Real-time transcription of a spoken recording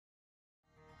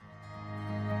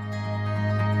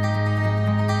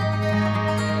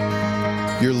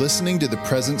You're listening to the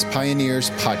Presence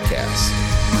Pioneers podcast.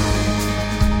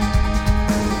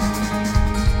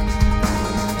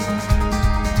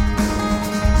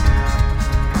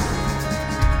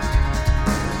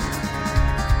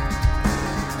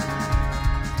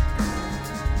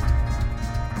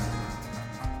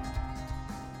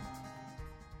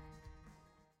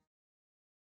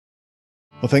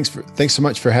 Well, thanks so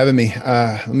much for having me.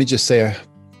 Let me just say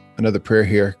another prayer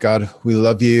here. God, we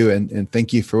love you and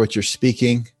thank you for what you're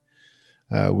speaking.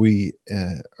 We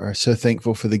are so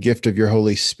thankful for the gift of your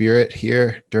Holy Spirit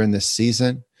here during this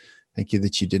season. Thank you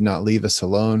that you did not leave us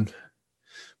alone,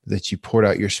 that you poured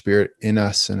out your Spirit in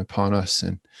us and upon us.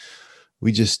 And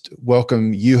we just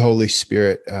welcome you, Holy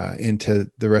Spirit,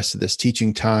 into the rest of this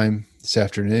teaching time this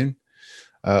afternoon.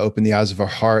 Open the eyes of our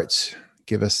hearts,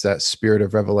 give us that spirit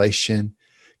of revelation,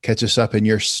 catch us up in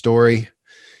your story,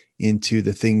 into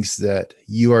the things that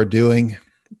you are doing.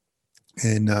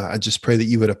 And I just pray that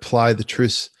you would apply the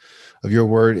truths of your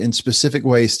word in specific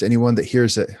ways to anyone that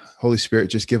hears it. Holy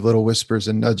Spirit, just give little whispers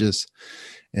and nudges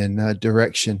and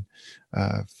direction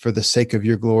for the sake of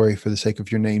your glory, for the sake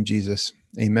of your name, Jesus.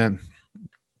 Amen.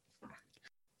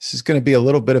 This is going to be a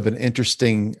little bit of an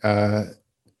interesting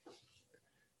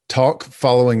talk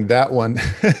following that one.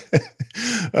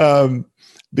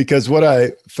 Because what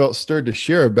I felt stirred to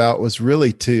share about was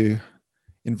really to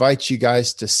invite you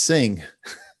guys to sing.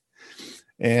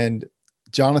 And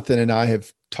Jonathan and I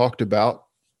have talked about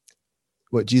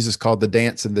what Jesus called the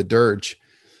dance and the dirge,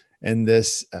 and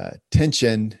this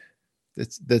tension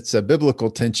that's a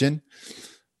biblical tension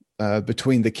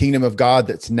between the kingdom of God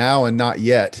that's now and not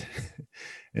yet.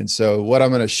 And so what I'm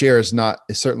going to share is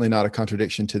certainly not a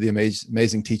contradiction to the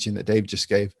amazing teaching that Dave just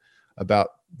gave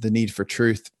about the need for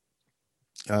truth,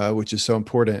 which is so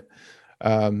important,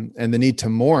 and the need to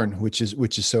mourn, which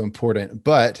is so important.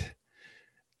 But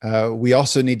we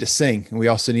also need to sing, and we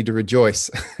also need to rejoice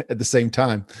at the same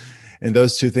time. And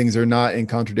those two things are not in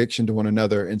contradiction to one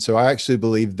another. And so I actually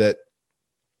believe that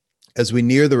as we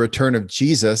near the return of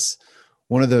Jesus,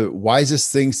 one of the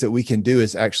wisest things that we can do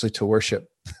is actually to worship,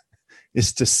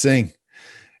 is to sing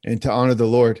and to honor the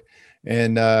Lord.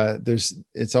 And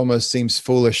it almost seems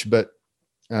foolish, but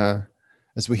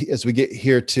as we get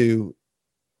here to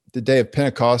the day of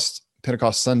Pentecost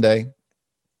Sunday,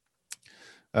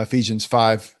 Ephesians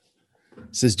 5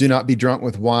 says, "Do not be drunk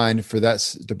with wine, for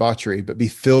that's debauchery, but be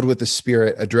filled with the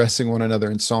Spirit, addressing one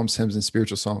another in psalms, hymns, and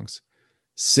spiritual songs,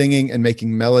 singing and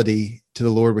making melody to the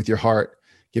Lord with your heart,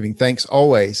 giving thanks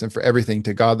always and for everything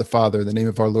to God the Father in the name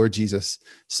of our Lord Jesus,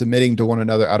 submitting to one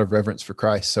another out of reverence for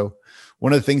Christ." So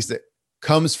one of the things that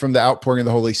comes from the outpouring of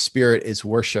the Holy Spirit is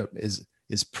worship, is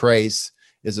praise,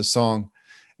 is a song.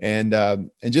 And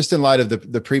just in light of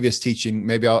the previous teaching,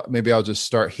 maybe I'll just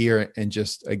start here and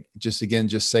just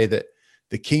say that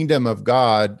the kingdom of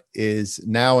God is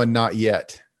now and not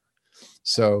yet.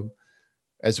 So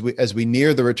as we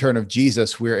near the return of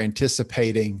Jesus, we're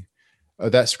anticipating.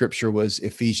 That scripture was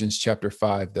Ephesians chapter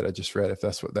 5 that I just read, if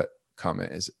that's what that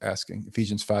comment is asking.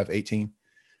 Ephesians 5:18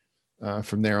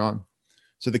 from there on.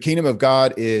 So the kingdom of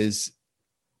God is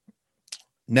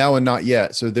now and not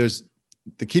yet. So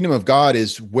the kingdom of God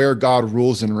is where God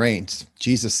rules and reigns.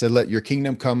 Jesus said, "Let your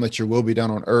kingdom come, let your will be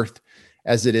done on earth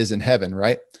as it is in heaven,"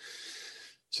 right?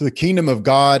 So the kingdom of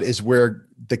God is where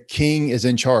the king is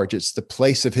in charge. It's the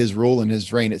place of his rule and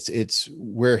his reign. It's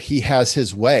where he has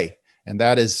his way. And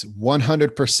that is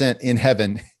 100% in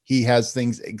heaven. He has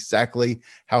things exactly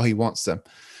how he wants them.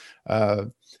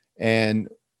 And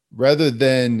rather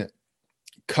than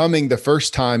coming the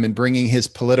first time and bringing his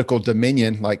political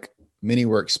dominion, like many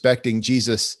were expecting,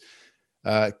 Jesus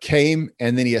came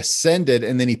and then he ascended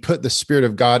and then he put the Spirit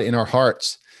of God in our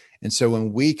hearts. And so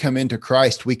when we come into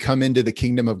Christ, we come into the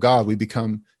kingdom of God. We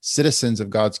become citizens of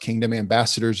God's kingdom,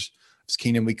 ambassadors of his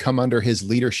kingdom. We come under his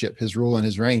leadership, his rule and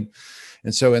his reign.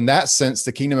 And so in that sense,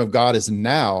 the kingdom of God is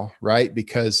now, right?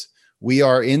 Because we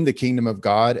are in the kingdom of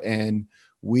God, and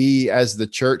we as the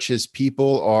church, his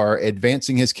people, are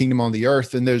advancing his kingdom on the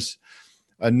earth. And there's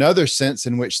another sense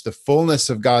in which the fullness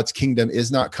of God's kingdom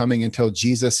is not coming until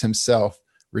Jesus himself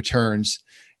returns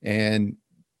and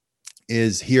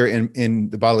is here in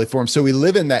the bodily form. So we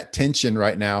live in that tension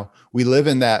right now. We live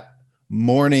in that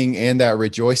mourning and that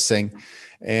rejoicing.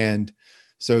 And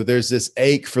so there's this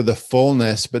ache for the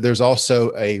fullness, but there's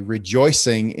also a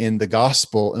rejoicing in the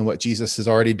gospel and what Jesus has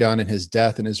already done in his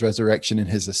death and his resurrection and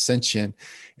his ascension.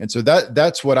 And so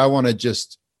that's what I want to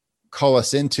just call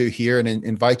us into here and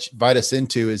invite us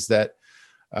into, is that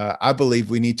I believe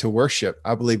we need to worship.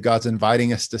 I believe God's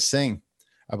inviting us to sing.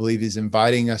 I believe he's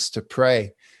inviting us to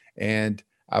pray. And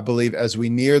I believe as we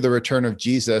near the return of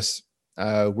Jesus,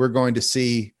 we're going to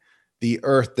see the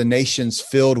earth, the nations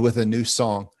filled with a new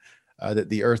song that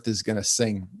the earth is going to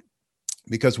sing.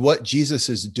 Because what Jesus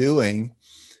is doing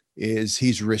is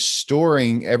he's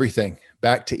restoring everything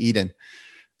back to Eden,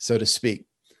 so to speak.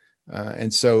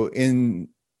 And so in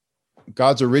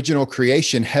God's original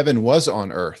creation, heaven was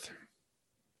on earth.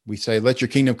 We say, let your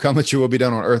kingdom come, let your will be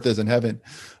done on earth as in heaven.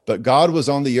 But God was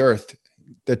on the earth.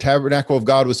 The tabernacle of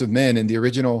God was with men. In the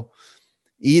original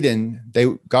Eden,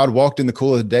 God walked in the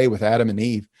cool of the day with Adam and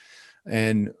Eve.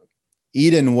 And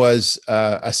Eden was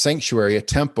a sanctuary, a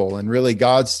temple, and really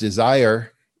God's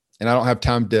desire. And I don't have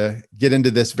time to get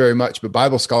into this very much, but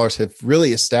Bible scholars have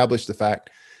really established the fact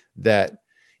that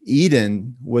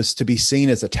Eden was to be seen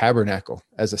as a tabernacle,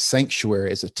 as a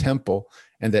sanctuary, as a temple,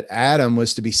 and that Adam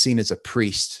was to be seen as a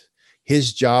priest.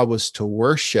 His job was to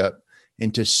worship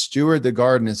and to steward the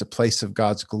garden as a place of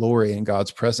God's glory and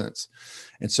God's presence.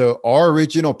 And so our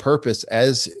original purpose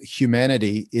as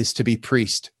humanity is to be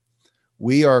priest.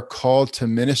 We are called to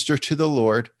minister to the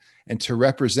Lord and to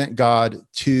represent God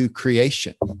to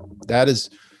creation. That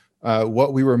is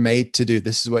what we were made to do.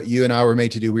 This is what you and I were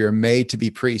made to do. We are made to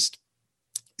be priests.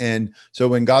 And so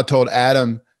when God told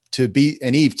Adam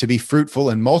and Eve to be fruitful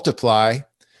and multiply,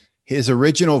 his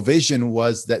original vision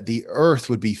was that the earth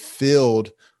would be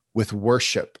filled with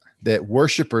worship, that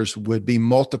worshipers would be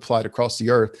multiplied across the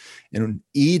earth. And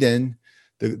Eden,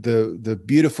 the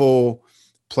beautiful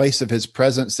place of his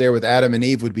presence there with Adam and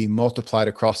Eve, would be multiplied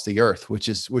across the earth, which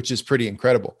is pretty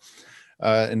incredible.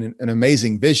 An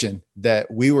amazing vision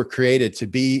that we were created to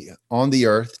be on the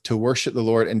earth, to worship the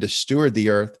Lord and to steward the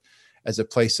earth as a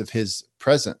place of his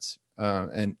presence,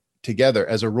 and together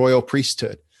as a royal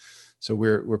priesthood. So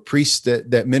we're priests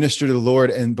that minister to the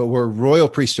Lord, but we're a royal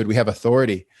priesthood. We have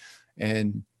authority,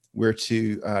 and we're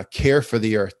to care for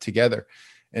the earth together.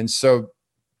 And so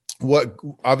what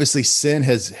obviously sin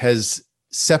has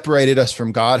separated us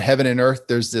from God, heaven and earth.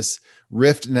 There's this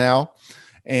rift now.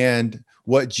 And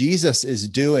what Jesus is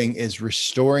doing is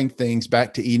restoring things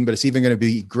back to Eden, but it's even going to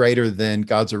be greater than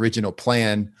God's original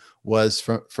plan was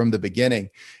from the beginning.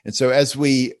 And so as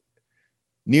we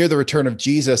near the return of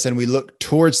Jesus and we look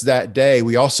towards that day,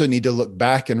 we also need to look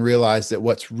back and realize that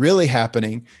what's really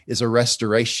happening is a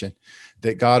restoration,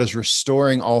 that God is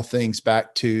restoring all things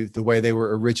back to the way they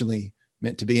were originally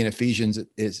meant to be. In Ephesians,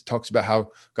 it talks about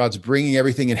how God's bringing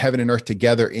everything in heaven and earth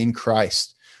together in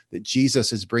Christ, that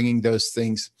Jesus is bringing those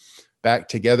things back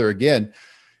together again.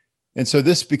 And so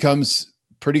this becomes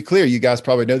pretty clear. You guys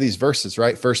probably know these verses,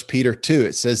 right? 1 Peter 2,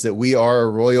 it says that we are a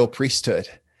royal priesthood,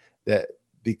 that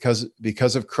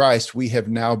because of Christ, we have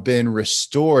now been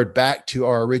restored back to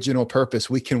our original purpose.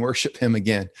 We can worship him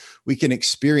again. We can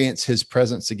experience his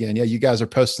presence again. Yeah, you guys are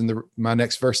posting my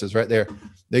next verses right there.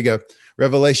 There you go.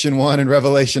 Revelation 1 and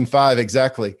Revelation 5,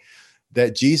 exactly.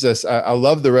 That Jesus, I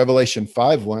love the Revelation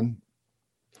 5 one.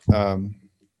 Let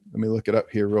me look it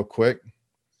up here real quick.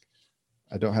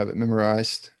 I don't have it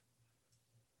memorized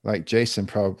like Jason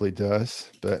probably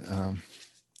does, but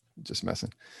just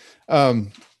messing.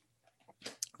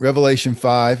 Revelation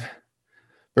 5,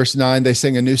 verse 9, they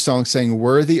sing a new song saying,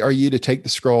 "Worthy are you to take the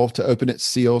scroll, to open its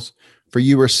seals, for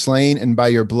you were slain, and by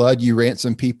your blood you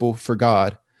ransomed people for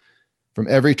God from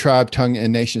every tribe, tongue,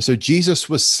 and nation." So Jesus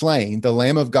was slain. The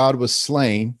Lamb of God was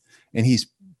slain, and he's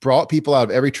brought people out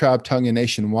of every tribe, tongue, and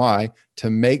nation. Why?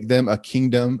 To make them a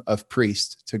kingdom of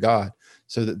priests to God,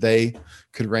 so that they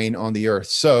could reign on the earth.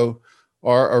 So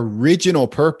our original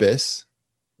purpose,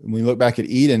 when we look back at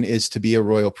Eden, is to be a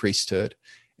royal priesthood.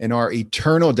 And our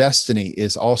eternal destiny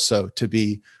is also to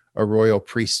be a royal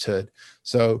priesthood.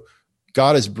 So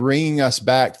God is bringing us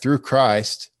back through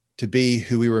Christ to be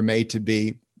who we were made to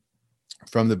be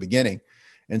from the beginning.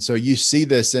 And so you see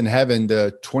this in heaven.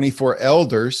 The 24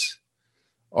 elders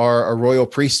are a royal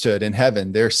priesthood in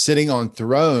heaven. They're sitting on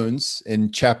thrones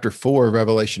in chapter 4 of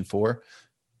Revelation 4.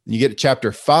 You get to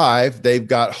chapter 5, they've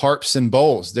got harps and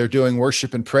bowls. They're doing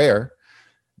worship and prayer.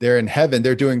 They're in heaven.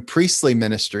 They're doing priestly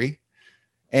ministry,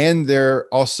 and they're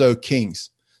also kings.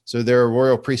 So they're a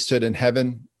royal priesthood in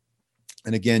heaven.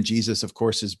 And again, Jesus, of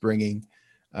course, is bringing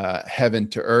heaven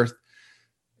to earth.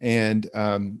 And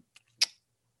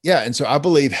and so I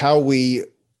believe what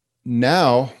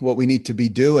we need to be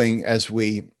doing as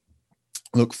we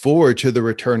look forward to the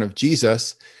return of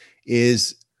Jesus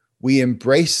is we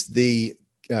embrace the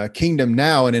kingdom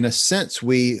now. And in a sense,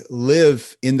 we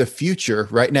live in the future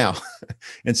right now.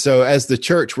 And so as the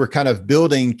church, we're kind of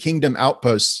building kingdom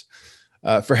outposts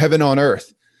for heaven on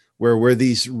earth, where we're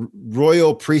these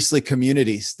royal priestly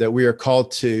communities that we are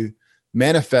called to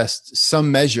manifest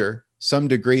some measure, some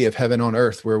degree of heaven on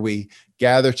earth, where we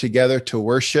gather together to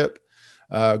worship,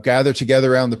 gather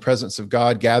together around the presence of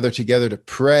God, gather together to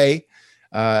pray,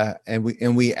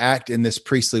 and we act in this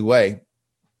priestly way.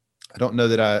 I don't know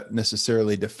that I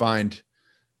necessarily defined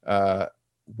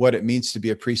what it means to be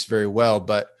a priest very well,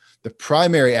 but the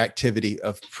primary activity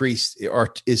of priests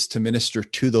is to minister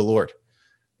to the Lord.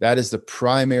 That is the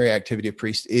primary activity of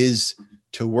priests, is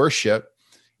to worship.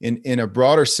 In a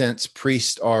broader sense,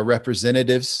 priests are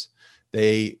representatives.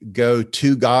 They go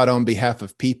to God on behalf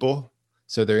of people.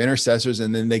 So they're intercessors,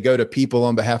 and then they go to people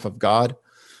on behalf of God.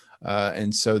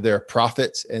 And so they're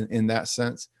prophets in that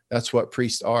sense. That's what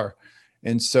priests are.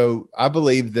 And so I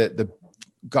believe that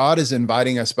God is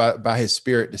inviting us by his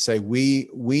Spirit to say,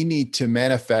 we need to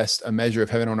manifest a measure of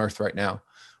heaven on earth right now.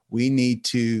 We need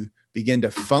to begin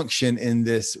to function in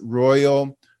this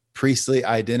royal priestly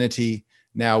identity.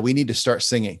 Now we need to start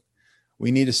singing.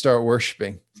 We need to start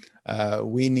worshiping.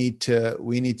 We need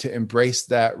to embrace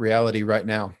that reality right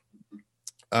now.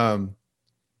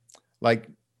 Like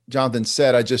Jonathan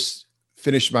said, I just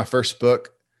finished my first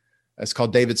book. It's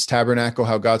called David's Tabernacle: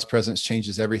 How God's Presence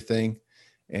Changes Everything.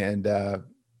 And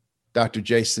Dr.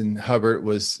 Jason Hubbard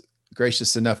was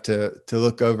gracious enough to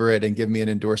look over it and give me an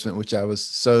endorsement, which I was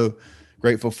so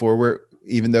grateful for.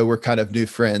 Even though we're kind of new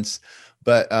friends,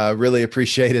 but really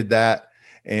appreciated that.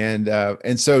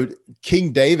 And so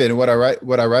King David, and what I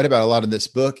write about a lot in this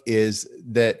book is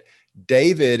that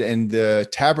David and the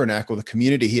tabernacle, the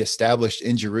community he established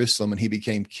in Jerusalem when he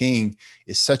became king,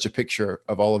 is such a picture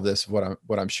of all of this, what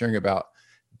I'm sharing about.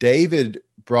 David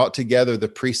brought together the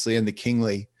priestly and the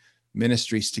kingly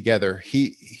ministries together.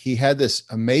 He had this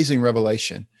amazing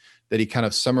revelation that he kind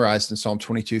of summarized in Psalm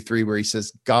 22:3, where he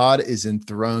says, God is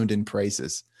enthroned in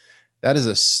praises. That is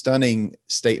a stunning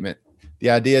statement. The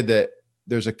idea that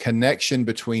there's a connection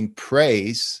between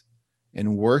praise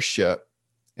and worship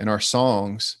in our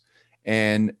songs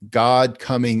and God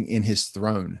coming in his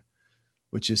throne,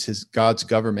 which is God's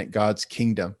government, God's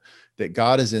kingdom, that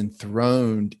God is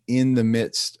enthroned in the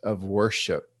midst of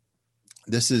worship.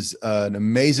 This is an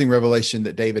amazing revelation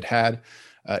that David had.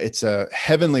 It's a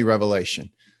heavenly revelation.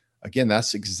 Again,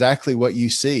 that's exactly what you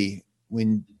see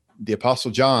when the Apostle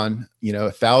John,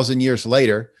 1,000 years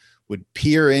later, would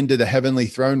peer into the heavenly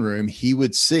throne room. He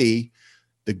would see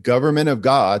the government of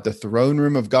God, the throne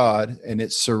room of God, and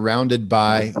it's surrounded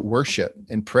by worship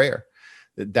and prayer.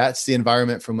 That's the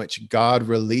environment from which God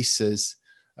releases.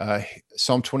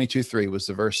 Psalm 22:3 was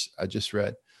the verse I just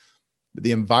read.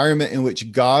 The environment in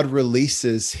which God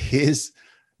releases his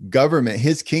government,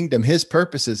 his kingdom, his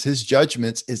purposes, his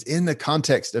judgments is in the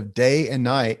context of day and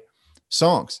night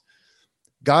songs.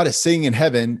 God is singing in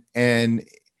heaven, and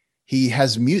he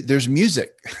has there's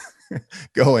music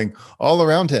going all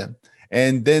around him.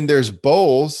 And then there's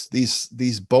bowls,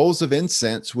 these bowls of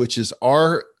incense, which is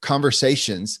our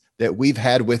conversations that we've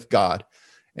had with God,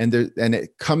 and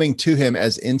it coming to him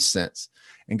as incense.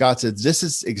 And God said, this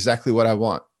is exactly what I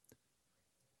want.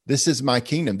 This is my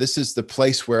kingdom. This is the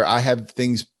place where I have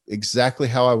things exactly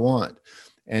how I want.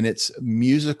 And it's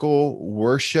musical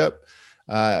worship.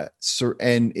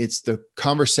 And it's the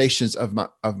conversations of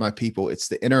my people. It's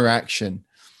the interaction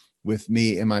with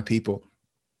me and my people.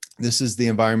 This is the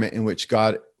environment in which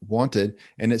God wanted.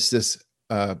 And it's this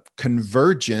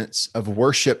convergence of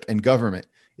worship and government.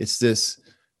 It's this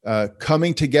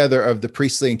coming together of the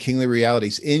priestly and kingly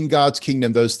realities. In God's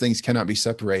kingdom, those things cannot be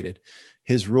separated.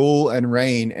 His rule and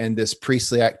reign and this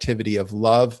priestly activity of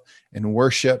love and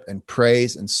worship and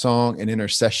praise and song and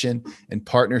intercession and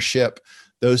partnership,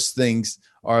 those things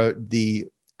are the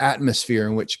atmosphere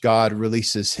in which God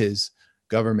releases his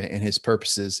government and his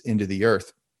purposes into the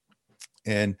earth.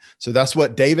 And so that's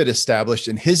what David established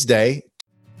in his day.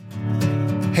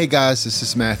 Hey guys, this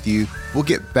is Matthew. We'll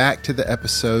get back to the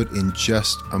episode in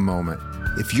just a moment.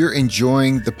 If you're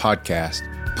enjoying the podcast,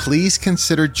 please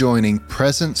consider joining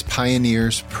Presence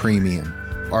Pioneers Premium,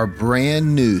 our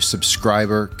brand new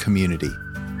subscriber community.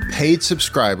 Paid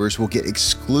subscribers will get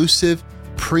exclusive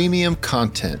premium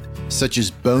content such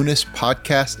as bonus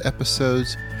podcast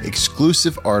episodes,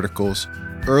 exclusive articles,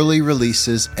 early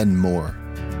releases, and more.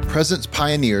 Presence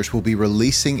Pioneers will be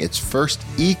releasing its first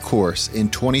e-course in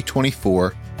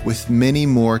 2024 with many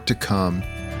more to come.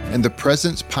 And the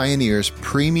Presence Pioneers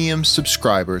Premium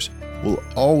subscribers will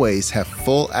always have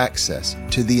full access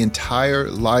to the entire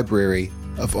library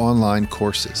of online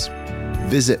courses.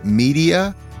 Visit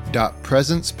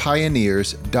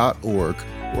media.presencepioneers.org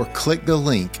or click the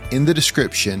link in the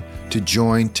description to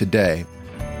join today.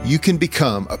 You can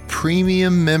become a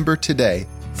premium member today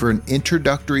for an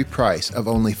introductory price of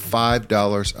only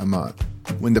 $5 a month.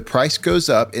 When the price goes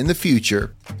up in the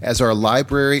future, as our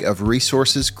library of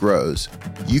resources grows,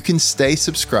 you can stay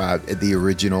subscribed at the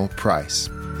original price.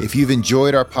 If you've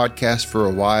enjoyed our podcast for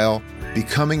a while,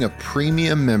 Becoming a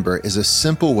premium member is a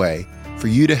simple way for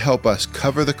you to help us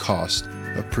cover the cost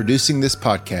of producing this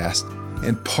podcast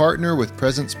and partner with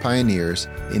Presence Pioneers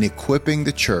in equipping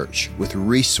the church with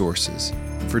resources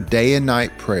for day and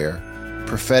night prayer,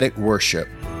 prophetic worship,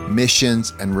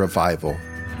 missions, and revival.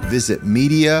 Visit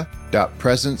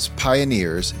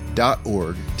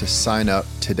media.presencepioneers.org to sign up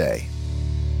today.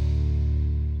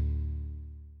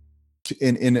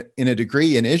 In a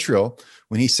degree in Israel,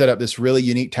 when he set up this really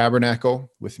unique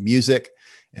tabernacle with music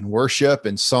and worship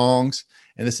and songs,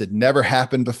 and this had never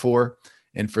happened before.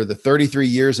 And for the 33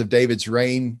 years of David's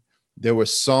reign, there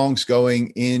was songs going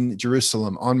in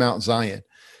Jerusalem on Mount Zion.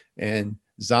 And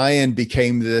Zion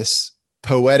became this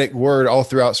poetic word all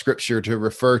throughout Scripture to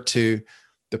refer to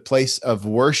the place of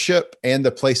worship and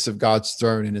the place of God's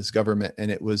throne and his government.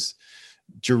 And it was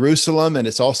Jerusalem, and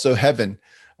it's also heaven.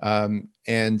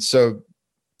 And so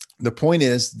the point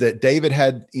is that David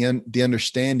had the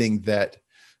understanding that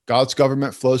God's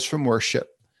government flows from worship,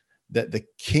 that the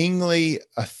kingly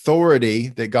authority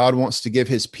that God wants to give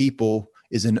his people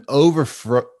is an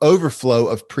overflow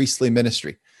of priestly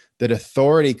ministry, that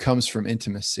authority comes from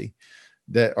intimacy,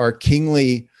 that our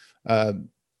kingly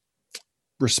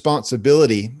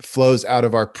responsibility flows out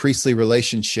of our priestly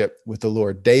relationship with the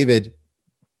Lord. David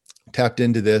tapped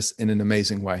into this in an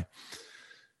amazing way.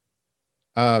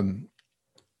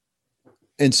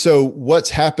 And so what's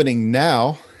happening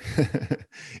now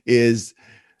is,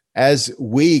 as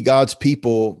we, God's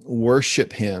people,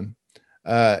 worship him,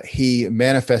 he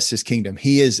manifests his kingdom.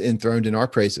 He is enthroned in our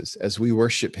praises as we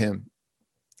worship him.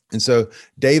 And so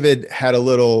David had a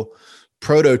little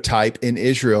prototype in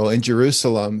Israel, in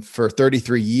Jerusalem, for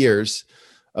 33 years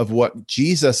of what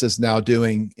Jesus is now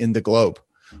doing in the globe,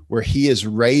 where he is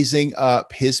raising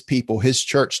up his people, his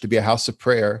church, to be a house of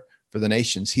prayer for the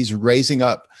nations. He's raising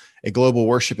up a global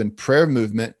worship and prayer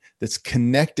movement that's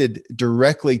connected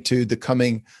directly to the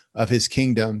coming of his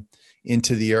kingdom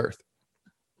into the earth.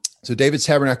 So David's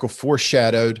tabernacle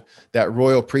foreshadowed that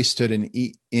royal priesthood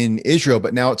in Israel,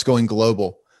 but now it's going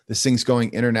global. This thing's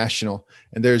going international.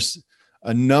 And there's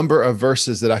a number of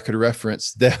verses that I could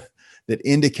reference that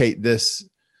indicate this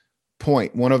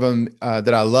point. One of them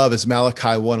that I love is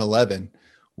Malachi 1:11,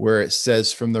 where it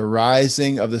says, "From the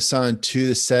rising of the sun to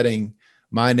the setting,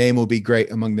 my name will be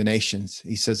great among the nations."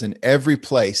 He says, "In every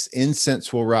place,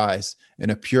 incense will rise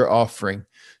and a pure offering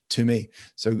to me."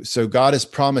 So God has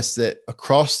promised that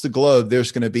across the globe,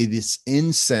 there's going to be this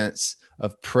incense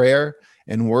of prayer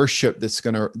and worship that's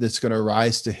going to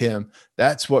rise to him.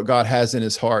 That's what God has in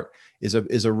his heart,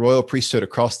 is a royal priesthood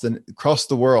across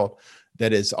the world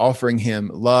that is offering him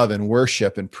love and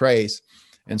worship and praise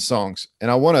and songs. And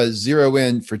I want to zero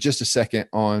in for just a second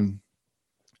on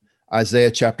Isaiah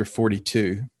chapter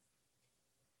 42,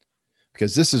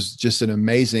 because this is just an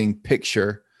amazing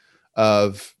picture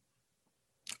of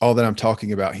all that I'm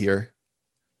talking about here.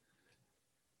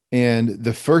 And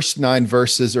the first 9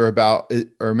 verses are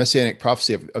a messianic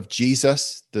prophecy of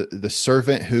Jesus, the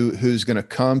servant who's going to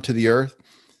come to the earth.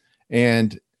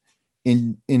 And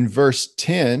in verse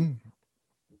 10,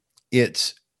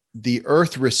 it's the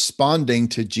earth responding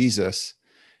to Jesus.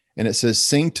 And it says,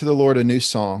 "Sing to the Lord a new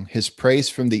song, his praise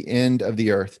from the end of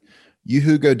the earth. You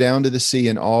who go down to the sea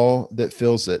and all that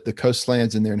fills it, the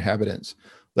coastlands and their inhabitants.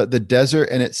 Let the desert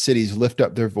and its cities lift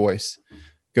up their voice."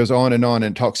 Goes on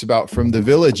and talks about from the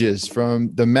villages,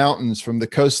 from the mountains, from the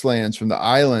coastlands, from the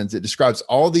islands. It describes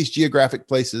all these geographic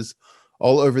places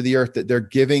all over the earth that they're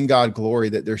giving God glory,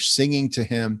 that they're singing to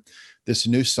him this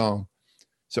new song.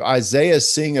 So Isaiah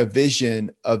is seeing a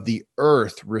vision of the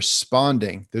earth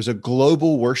responding. There's a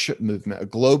global worship movement, a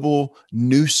global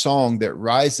new song that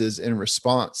rises in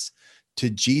response to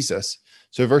Jesus.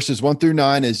 So verses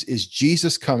 1-9 is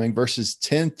Jesus coming. Verses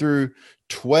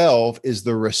 10-12 is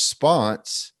the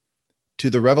response to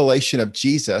the revelation of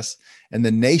Jesus, and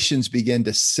the nations begin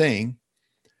to sing.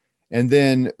 And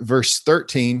then verse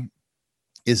 13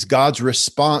 is God's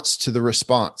response to the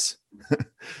response.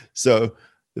 So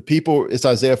the people, it's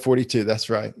Isaiah 42. That's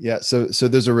right. Yeah. So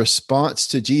there's a response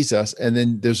to Jesus, and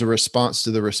then there's a response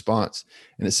to the response.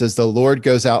 And it says, "The Lord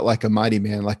goes out like a mighty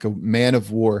man, like a man of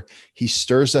war. He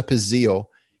stirs up his zeal.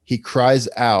 He cries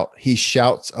out. He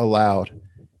shouts aloud.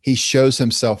 He shows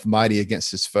himself mighty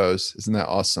against his foes." Isn't that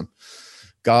awesome?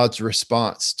 God's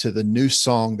response to the new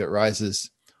song that rises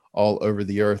all over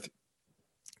the earth.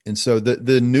 And so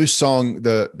the new song,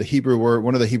 the Hebrew word,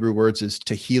 one of the Hebrew words is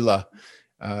Tehillah.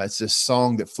 It's this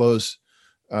song that flows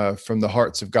from the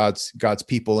hearts of God's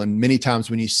people. And many times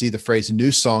when you see the phrase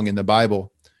new song in the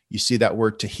Bible, you see that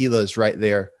word Tehillah is right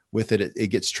there with it. It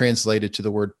gets translated to the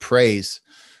word praise,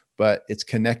 but it's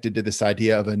connected to this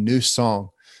idea of a new song.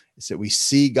 It's that we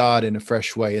see God in a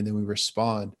fresh way, and then we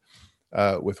respond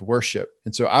with worship.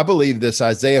 And so I believe this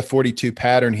Isaiah 42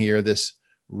 pattern here, this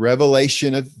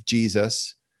revelation of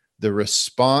Jesus, the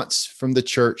response from the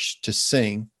church to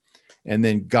sing, and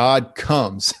then God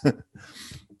comes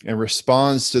and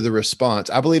responds to the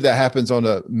response. I believe that happens on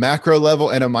a macro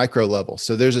level and a micro level.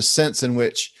 So there's a sense in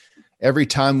which every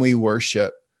time we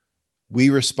worship, we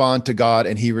respond to God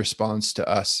and he responds to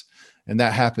us. And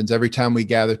that happens every time we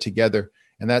gather together.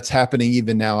 And that's happening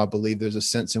even now. I believe there's a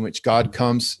sense in which God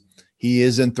comes. He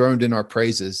is enthroned in our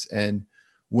praises. And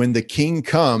when the King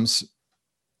comes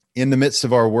in the midst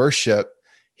of our worship,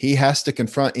 he has to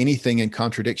confront anything in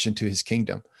contradiction to his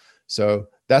kingdom. So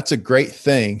that's a great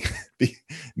thing.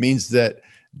 Means that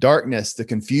darkness, the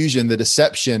confusion, the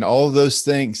deception, all of those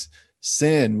things,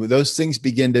 sin, those things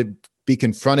begin to be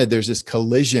confronted. There's this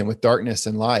collision with darkness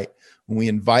and light when we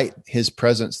invite his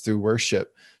presence through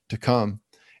worship to come.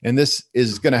 And this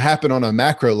is going to happen on a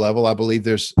macro level. I believe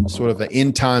there's sort of an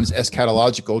end times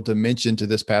eschatological dimension to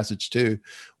this passage too,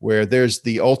 where there's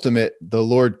the ultimate, the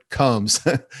Lord comes,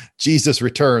 Jesus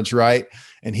returns, right?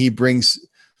 And he brings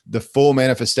the full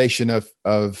manifestation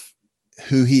of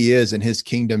who he is and his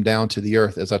kingdom down to the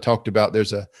earth. As I talked about,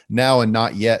 there's a now and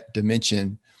not yet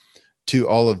dimension to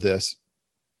all of this,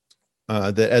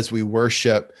 that as we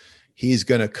worship, he's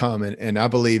going to come. And I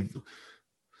believe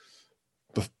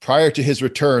prior to his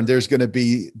return, there's going to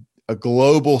be a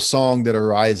global song that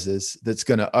arises that's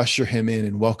going to usher him in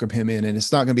and welcome him in. And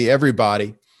it's not going to be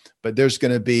everybody, but there's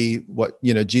going to be what,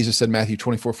 Jesus said, Matthew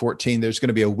 24:14, there's going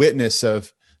to be a witness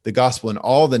of the gospel in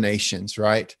all the nations,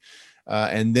 right?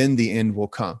 And then the end will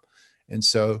come. And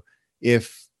so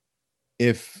if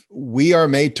we are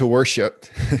made to worship,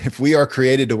 if we are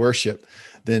created to worship,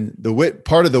 then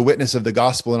part of the witness of the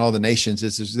gospel in all the nations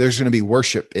is there's going to be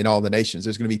worship in all the nations.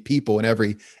 There's going to be people in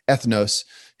every ethnos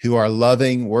who are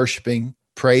loving, worshiping,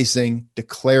 praising,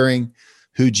 declaring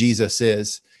who Jesus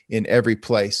is in every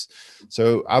place.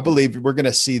 So I believe we're going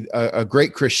to see a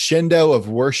great crescendo of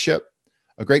worship,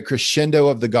 a great crescendo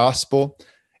of the gospel,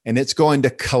 and it's going to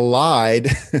collide,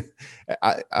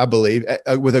 I believe,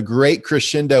 with a great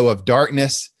crescendo of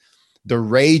darkness, the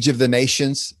rage of the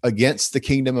nations against the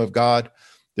kingdom of God.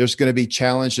 There's going to be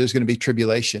challenge. There's going to be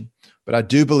tribulation. But I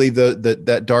do believe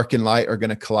that dark and light are going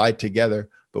to collide together.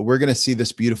 But we're going to see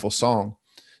this beautiful song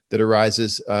that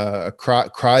arises,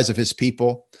 cries of his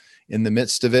people in the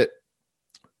midst of it.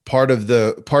 Part of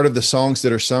the songs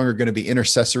that are sung are going to be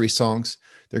intercessory songs.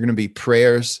 They're going to be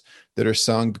prayers that are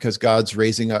sung because God's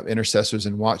raising up intercessors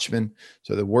and watchmen.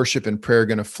 So the worship and prayer are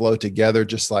going to flow together,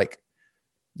 just like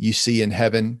you see in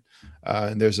heaven.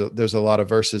 And there's a lot of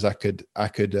verses I could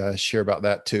share about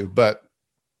that too. But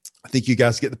I think you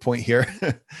guys get the point here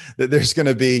that there's going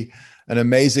to be an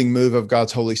amazing move of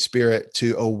God's Holy Spirit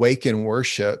to awaken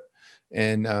worship.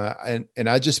 And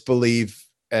I just believe,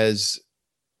 as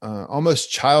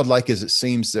almost childlike as it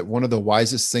seems, that one of the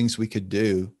wisest things we could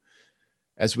do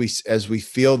as we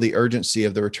feel the urgency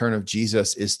of the return of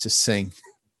Jesus is to sing,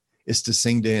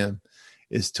 to him,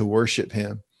 is to worship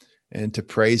him and to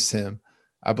praise him.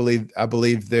 I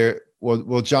believe there,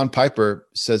 well, John Piper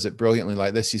says it brilliantly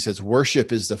like this. He says,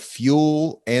 worship is the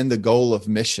fuel and the goal of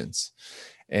missions.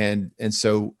 And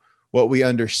so what we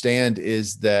understand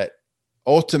is that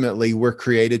ultimately we're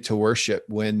created to worship.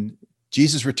 When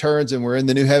Jesus returns and we're in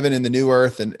the new heaven and the new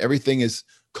earth and everything is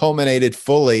culminated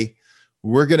fully,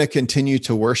 we're going to continue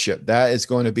to worship. That is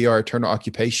going to be our eternal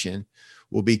occupation.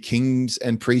 We'll be kings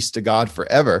and priests to God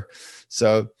forever.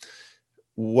 So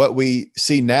what we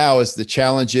see now is the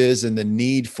challenges and the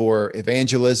need for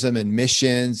evangelism and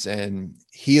missions and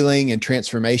healing and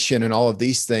transformation and all of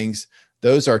these things.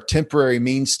 Those are temporary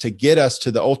means to get us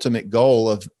to the ultimate goal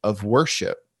of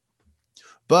worship.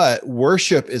 But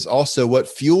worship is also what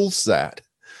fuels that.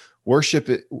 Worship,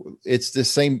 it's the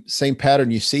same pattern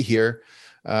you see here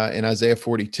in Isaiah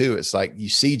 42. It's like you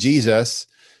see Jesus,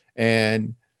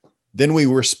 and then we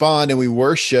respond and we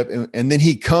worship, and then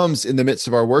he comes in the midst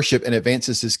of our worship and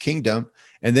advances his kingdom,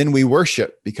 and then we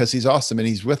worship because he's awesome and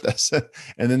he's with us.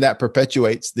 And then that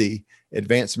perpetuates the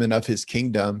advancement of his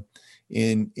kingdom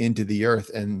into the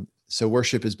earth. And so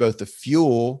worship is both the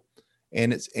fuel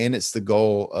and it's the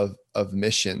goal of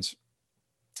missions.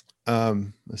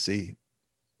 Let's see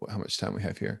how much time we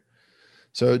have here.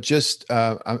 So just,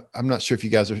 I'm not sure if you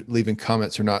guys are leaving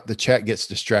comments or not. The chat gets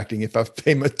distracting if I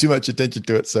pay too much attention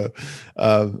to it. So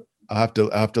I'll have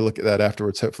to look at that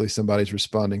afterwards. Hopefully somebody's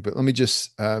responding, but let me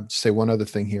just say one other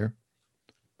thing here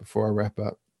before I wrap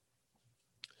up.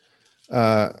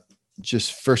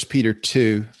 Just 1 Peter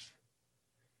 2,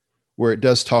 where it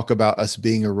does talk about us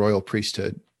being a royal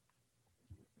priesthood.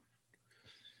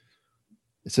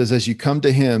 It says, as you come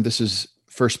to him, this is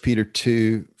 1 Peter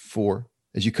 2:4.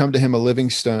 As you come to him, a living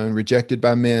stone, rejected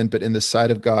by men, but in the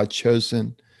sight of God,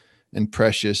 chosen and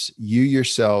precious, you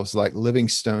yourselves, like living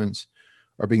stones,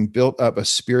 are being built up a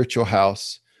spiritual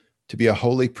house to be a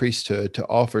holy priesthood, to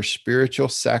offer spiritual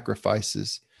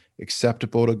sacrifices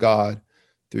acceptable to God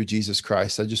through Jesus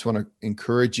Christ. I just want to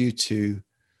encourage you to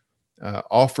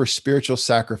offer spiritual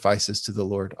sacrifices to the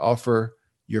Lord. Offer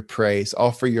your praise,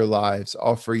 offer your lives,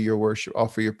 offer your worship,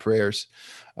 offer your prayers.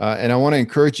 And I want to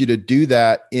encourage you to do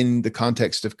that in the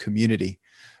context of community.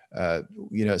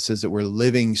 It says that we're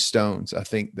living stones. I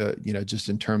think that, just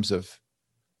in terms of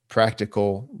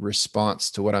practical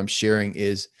response to what I'm sharing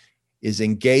is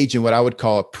engage in what I would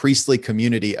call a priestly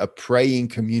community, a praying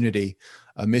community,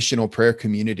 a missional prayer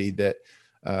community that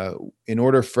in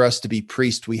order for us to be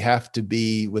priests, we have to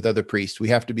be with other priests. We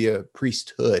have to be a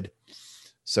priesthood.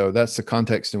 So that's the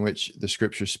context in which the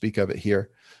scriptures speak of it here.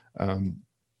 And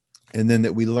then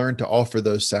that we learn to offer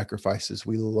those sacrifices.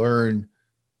 We learn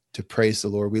to praise the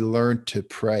Lord. We learn to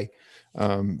pray.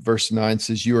 Verse 9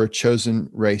 says, you are a chosen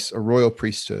race, a royal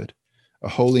priesthood, a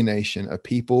holy nation, a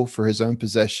people for his own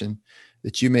possession,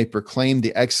 that you may proclaim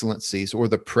the excellencies or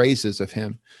the praises of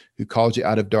him who called you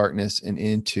out of darkness and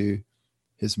into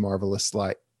his marvelous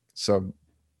light. So,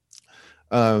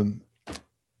 God,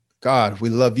 we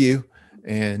love you.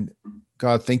 And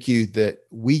God, thank you that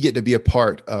we get to be a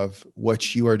part of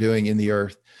what you are doing in the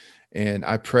earth. And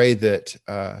I pray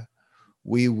that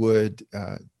we would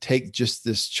take just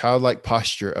this childlike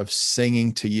posture of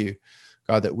singing to you,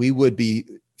 God, that we would be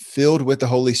filled with the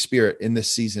Holy Spirit in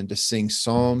this season to sing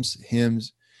psalms,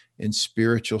 hymns, and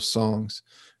spiritual songs.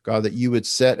 God, that you would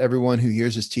set everyone who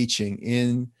hears this teaching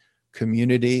in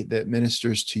community that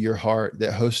ministers to your heart,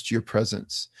 that hosts your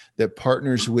presence, that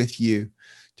partners with you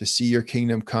to see your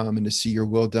kingdom come and to see your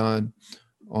will done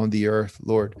on the earth,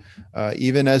 Lord.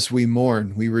 Even as we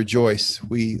mourn, we rejoice.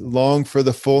 We long for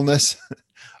the fullness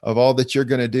of all that you're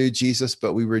going to do, Jesus,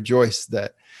 but we rejoice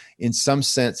that in some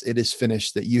sense it is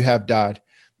finished, that you have died,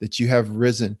 that you have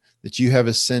risen, that you have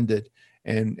ascended.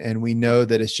 And we know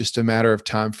that it's just a matter of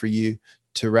time for you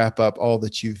to wrap up all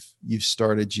that you've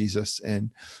started, Jesus.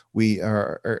 And we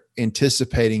are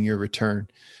anticipating your return.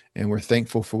 And we're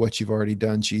thankful for what you've already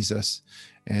done, Jesus.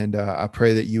 And I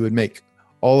pray that you would make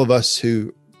all of us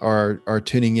who are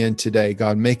tuning in today,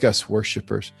 God, make us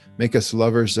worshipers, make us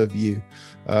lovers of you.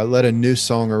 Let a new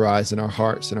song arise in our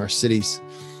hearts, in our cities,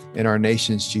 in our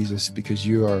nations, Jesus, because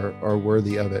you are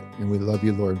worthy of it. And we love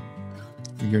you, Lord.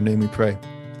 In your name we pray.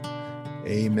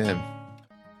 Amen.